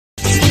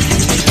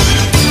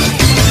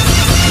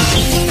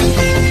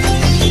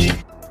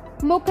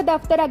ਮੁੱਖ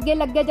ਦਫ਼ਤਰ ਅੱਗੇ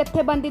ਲੱਗੇ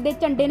ਜਥੇਬੰਦੀ ਦੇ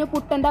ਝੰਡੇ ਨੂੰ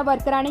ਪੁੱਟਣ ਦਾ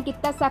ਵਰਕਰਾਂ ਨੇ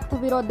ਕੀਤਾ ਸਖਤ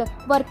ਵਿਰੋਧ।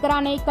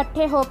 ਵਰਕਰਾਂ ਨੇ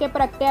ਇਕੱਠੇ ਹੋ ਕੇ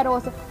ਪ੍ਰਗਟਿਆ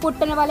ਰੋਸ।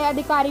 ਪੁੱਟਣ ਵਾਲੇ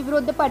ਅਧਿਕਾਰੀ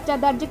ਵਿਰੁੱਧ ਪਰਚਾ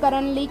ਦਰਜ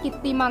ਕਰਨ ਲਈ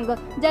ਕੀਤੀ ਮੰਗ।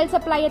 ਜਲ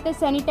ਸਪਲਾਈ ਅਤੇ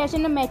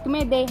ਸੈਨੀਟੇਸ਼ਨ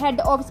ਮਹਿਕਮੇ ਦੇ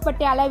ਹੈੱਡ ਆਫਿਸ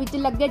ਪਟਿਆਲਾ ਵਿੱਚ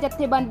ਲੱਗੇ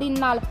ਜਥੇਬੰਦੀ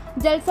ਨਾਲ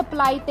ਜਲ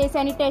ਸਪਲਾਈ ਤੇ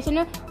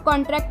sanitation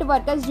contract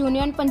workers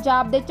union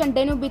Punjab ਦੇ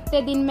ਝੰਡੇ ਨੂੰ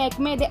ਬੀਤੇ ਦਿਨ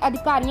ਮਹਿਕਮੇ ਦੇ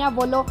ਅਧਿਕਾਰੀਆਂ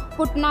ਵੱਲੋਂ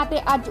ਪੁੱਟਣਾ ਤੇ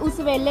ਅੱਜ ਉਸ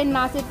ਵੇਲੇ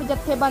ਨਾ ਸਿਰਫ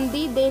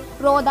ਜਥੇਬੰਦੀ ਦੇ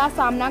ਰੋਹ ਦਾ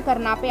ਸਾਹਮਣਾ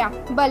ਕਰਨਾ ਪਿਆ,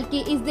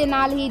 ਬਲਕਿ ਇਸ ਦੇ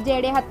ਨਾਲ ਹੀ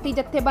ਜਿਹੜੇ ਹੱਥੀ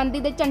ਜਥੇਬੰਦੀ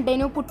ਦੇ ਝੰਡੇ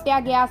ਨੂੰ ਪੁੱਟਿਆ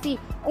ਗਿਆ ਸੀ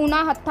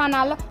ਉਹਨਾਂ ਹੱਥਾਂ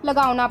ਨਾਲ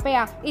ਲਗਾਉਣਾ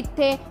ਪਿਆ।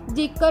 ਇੱਥੇ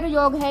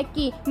ਜ਼ਿਕਰਯੋਗ ਹੈ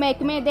ਕਿ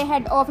ਮਹਿਕਮੇ ਦੇ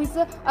ਹੈੱਡ ਆਫਿਸ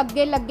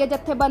ਅੱਗੇ ਲੱਗੇ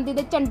ਜਥੇਬੰਦੀ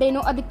ਦੇ ਝੰਡੇ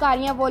ਨੂੰ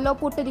ਅਧਿਕਾਰੀਆਂ ਵੱਲੋਂ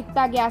ਪੁੱਟ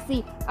ਦਿੱਤਾ ਗਿਆ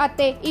ਸੀ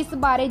ਅਤੇ ਇਸ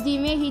ਬਾਰੇ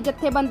ਜਿਵੇਂ ਹੀ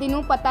ਜਥੇਬੰਦੀ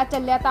ਨੂੰ ਪਤਾ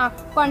ਚੱਲਿਆ ਤਾਂ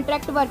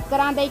ਕੰਟਰੈਕਟ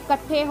ਵਰਕਰਾਂ ਦੇ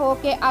ਇਕੱਠੇ ਹੋ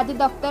ਕੇ ਅੱਜ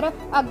ਦਫ਼ਤਰ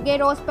ਅੱਗੇ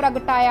ਰੋਸ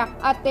ਪ੍ਰਗਟਾਇਆ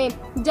ਅਤੇ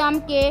ਜੰਮ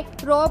ਕੇ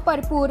ਰੋਹ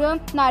ਭਰਪੂਰ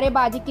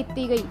ਨਾਅਰੇਬਾਜ਼ੀ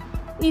ਕੀਤੀ ਗਈ।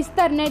 इस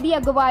धरने की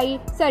अगवाई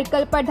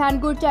सर्कल प्रधान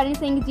गुरचरण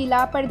सिंह, जिला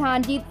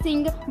प्रधान जीत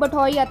सिंह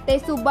बठोई और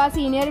सूबा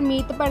सीनियर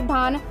मीत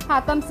प्रधान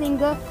हाकम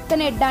सिंह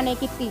कनेडा ने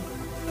की।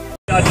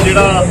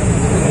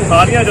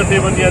 सारिया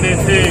जथेबंदियां दे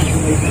इत्थे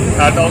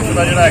हैड हाउस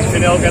का जिहड़ा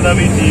एक्शन है वो कहता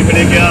भी चीफ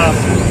ने कहा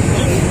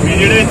भी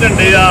जिहड़े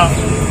झंडे आ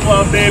वो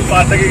आपदे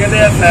पट के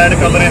कहते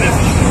साइड कमरे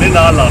दे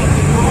नाल ला लो।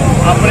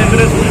 अपने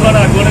इधर सूबेदार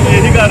आगुआं ने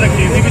यही गल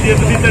रखी सी कि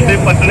जे तुसीं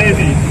झंडे पट्टने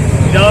सी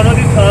ਜਾਂ ਉਹਨਾਂ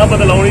ਦੀ ਥਾਂ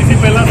ਬਦਲਾਉਣੀ ਸੀ,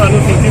 ਪਹਿਲਾਂ ਸਾਨੂੰ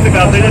ਸੂਚਿਤ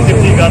ਕਰਦੇ ਜਾਂ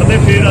ਚਿੱਠੀ ਕਰਦੇ,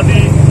 ਫਿਰ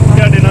ਅਸੀਂ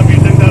ਤੁਹਾਡੇ ਨਾਲ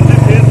ਮੀਟਿੰਗ ਕਰਦੇ,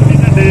 ਫਿਰ ਤੁਸੀਂ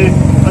ਝੰਡੇ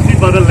ਅਸੀਂ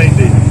ਬਦਲ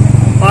ਲੈਂਦੇ।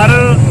 ਪਰ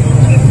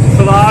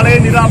ਸਵਾਲ ਇਹ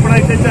ਨਿਰਾ ਆਪਣਾ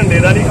ਇੱਥੇ ਝੰਡੇ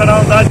ਦਾ ਨਹੀਂ ਖੜਾ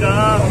ਹੁੰਦਾ ਜਾਂ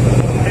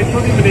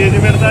ਇੱਥੋਂ ਦੀ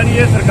ਮੈਨੇਜਮੈਂਟ ਦਾ ਨਹੀਂ,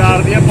 ਇਹ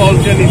ਸਰਕਾਰ ਦੀਆਂ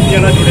ਪਾਲਿਸੀਆਂ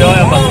ਨੀਤੀਆਂ ਨਾਲ ਜੁੜਿਆ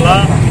ਹੋਇਆ ਮਸਲਾ।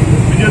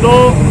 ਜਦੋਂ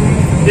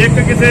ਇੱਕ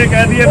ਕਿਸੇ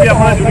ਕਹਿ ਦਈਏ ਵੀ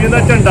ਆਪਣਾ ਯੂਨੀਅਨ ਦਾ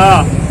ਝੰਡਾ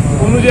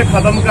ਉਹਨੂੰ ਜੇ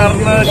ਖਤਮ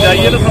ਕਰਨਾ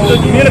ਚਾਹੀਏ ਤਾਂ ਸਮਝੋ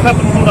ਯੂਨੀਅਨ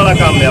ਖਤਮ ਹੋਣ ਵਾਲਾ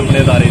ਕੰਮ ਹੈ ਆਪਣੇ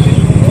ਅਦਾਰੇ 'ਚ।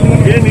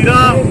 ਇਹ ਨਿਰਾ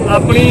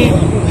ਆਪਣੀ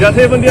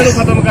ਜਥੇਬੰਦੀਆਂ ਨੂੰ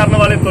ਖਤਮ ਕਰਨ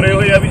ਵਾਲੇ ਤੁਰੇ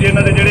ਹੋਏ ਆ ਵੀ ਜੇ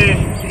ਇਹਨਾਂ ਦੇ ਜਿਹੜੇ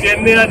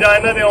ਚਿੰਨ੍ਹ ਆ ਜਾਂ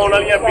ਇਹਨਾਂ ਦੇ ਆਉਣ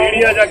ਵਾਲੀਆਂ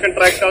ਪੀੜ੍ਹੀਆਂ ਜਾਂ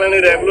ਕੰਟਰੈਕਟ ਵਾਲਿਆਂ ਨੇ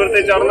ਰੈਗੂਲਰ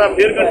ਤੇ ਚੜ੍ਹਨਾ,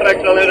 ਫਿਰ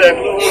ਕੰਟਰੈਕਟ ਵਾਲਿਆਂ ਨੇ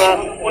ਰੈਗੂਲਰ ਹੋਣਾ,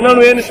 ਉਹਨਾਂ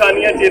ਨੂੰ ਇਹ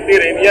ਨਿਸ਼ਾਨੀਆਂ ਚੇਤੇ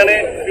ਰਹਿੰਦੀਆਂ ਨੇ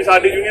ਵੀ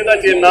ਸਾਡੀ ਯੂਨੀਅਨ ਦਾ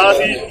ਚਿੰਨ੍ਹ ਆ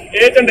ਸੀ,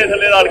 ਇਹ ਝੰਡੇ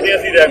ਥੱਲੇ ਰਲ ਕੇ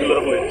ਅਸੀਂ ਰੈਗੂਲਰ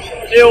ਹੋਏ।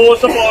 ਇਹ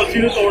ਉਸ ਪਾਲਿਸੀ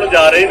ਨੂੰ ਤੋੜਨ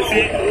ਜਾ ਰਹੇ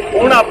ਸੀ।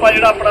 ਹੁਣ ਆਪਾਂ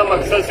ਜਿਹੜਾ ਆਪਣਾ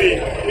ਮਕਸਦ ਸੀ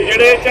ਵੀ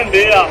ਜਿਹੜੇ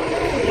ਝੰਡੇ ਆ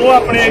ਉਹ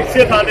ਆਪਣੇ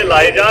ਇਸੇ ਥਾਂ ਤੇ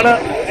ਲਾਏ ਜਾਣ।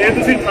 ਜੇ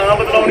ਤੁਸੀਂ ਥਾਂ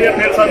ਬਦਲਾਉਣੀ ਆ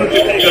ਫਿਰ ਸਾਨੂੰ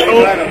ਚਿੱਠੀ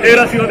ਕੱਢੋ,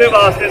 ਫਿਰ ਅਸੀਂ ਉਹਦੇ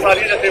ਵਾਸਤੇ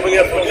ਸਾਰੀਆਂ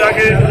ਜਥੇਬੰਦੀਆਂ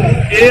ਸੋਚਾਂਗੇ।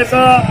 ਇਸ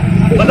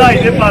ਵਧਾਈ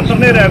ਦੇ ਪਾਤਰ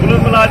ਨੇ ਰੈਗੂਲਰ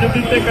ਮੁਲਾਜ਼ਮ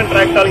ਦੀ ਤੇ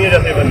ਕੰਟਰੈਕਟ ਵਾਲੀਆਂ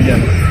ਜਥੇਬੰਦੀਆਂ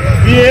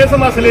ਵੀ ਇਸ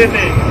ਮਸਲੇ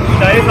ਤੇ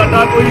ਚਾਹੇ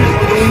ਸਾਡਾ ਕੋਈ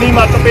ਕਾਨੂੰਨੀ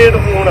ਮਤਭੇਦ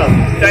ਹੋਣ,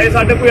 ਚਾਹੇ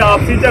ਸਾਡੇ ਕੋਈ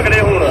ਆਪਸੀ ਝਗੜੇ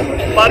ਹੋਣ,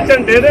 ਪਰ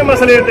ਝੰਡੇ ਦੇ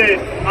ਮਸਲੇ ਤੇ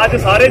ਅੱਜ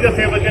ਸਾਰੇ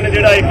ਜਥੇਬੰਦੀਆਂ ਨੇ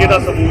ਜਿਹੜਾ ਏਕੇ ਦਾ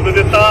ਸਬੂਤ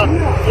ਦਿੱਤਾ।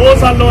 ਉਹ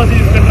ਸਾਲੋਂ ਅਸੀਂ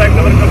ਇਸ ਕੰਟਰੈਕਟ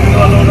ਵਰਕਰ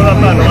ਵੱਲੋਂ ਉਹਨਾਂ ਦਾ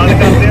ਧੰਨਵਾਦ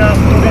ਕਰਦੇ ਹਾਂ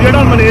ਵੀ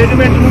ਜਿਹੜਾ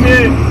ਮੈਨੇਜਮੈਂਟ ਨੂੰ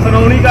ਇਹ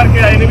ਸੁਣਾਉਣੀ ਕਰਕੇ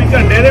ਆਏ ਨੇ ਵੀ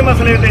ਝੰਡੇ ਦੇ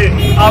ਮਸਲੇ ਤੇ,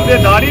 ਆਪਦੇ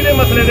ਦਾੜੀ ਦੇ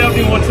ਮਸਲੇ ਤੇ,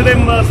 ਆਪਣੀ ਮੁੱਛ ਦੇ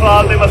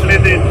ਸਵਾਲ ਦੇ ਮਸਲੇ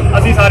ਤੇ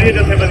ਅਸੀਂ ਸਾਰੀਆਂ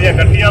ਜਥੇਬੰਦੀਆਂ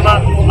ਇਕੱਠੀਆਂ ਵਾ।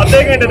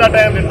 ਅੱਧੇ ਘੰਟੇ ਦਾ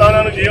ਟਾਈਮ ਦਿੱਤਾ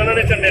ਉਹਨਾਂ ਨੂੰ, ਜੇ ਉਹਨਾਂ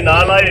ਨੇ ਝੰਡੇ ਨਾ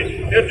ਲਾਏ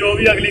ਫਿਰ ਜੋ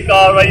ਵੀ ਅਗਲੀ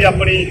ਕਾਰਵਾਈ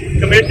ਆਪਣੀ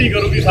ਕਮੇਟੀ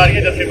ਕਰੂਗੀ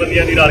ਸਾਰੀਆਂ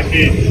ਜਥੇਬੰਦੀਆਂ ਦੀ ਰਲ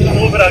ਕੇ,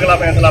 ਉਹ ਫਿਰ ਅਗਲਾ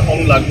ਫੈਸਲਾ ਆਪਾਂ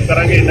ਨੂੰ ਲਾਗੂ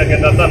ਕਰਾਂਗੇ। ਇੰਨਾ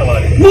ਕਹਿੰਦਾ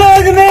ਧੰਨਵਾਦ।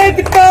 ਮੁਲਾਜ਼ਮ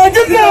ਏਕਤਾ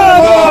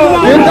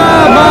ਜਿੰਦਾਬਾਦ,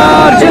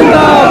 ਜਿੰਦਾਬਾਦ,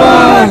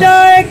 ਜਿੰਦਾਬਾਦ,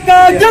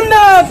 ਏਕਤਾ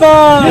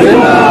ਜਿੰਦਾਬਾਦ,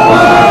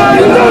 ਜਿੰਦਾਬਾਦ,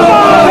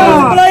 ਜਿੰਦਾਬਾਦ,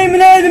 ਸਪਲਾਈ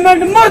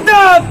ਮੈਨੇਜਮੈਂਟ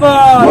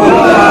मुर्दाबाद,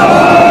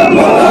 मुर्दाबाद,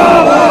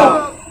 मुर्दाबाद।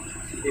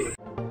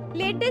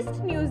 लेटेस्ट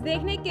न्यूज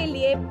देखने के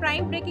लिए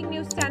प्राइम ब्रेकिंग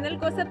न्यूज चैनल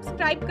को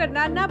सब्सक्राइब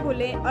करना ना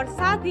भूलें और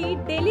साथ ही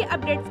डेली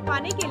अपडेट्स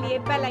पाने के लिए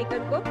बेल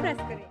आइकन को प्रेस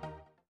करें।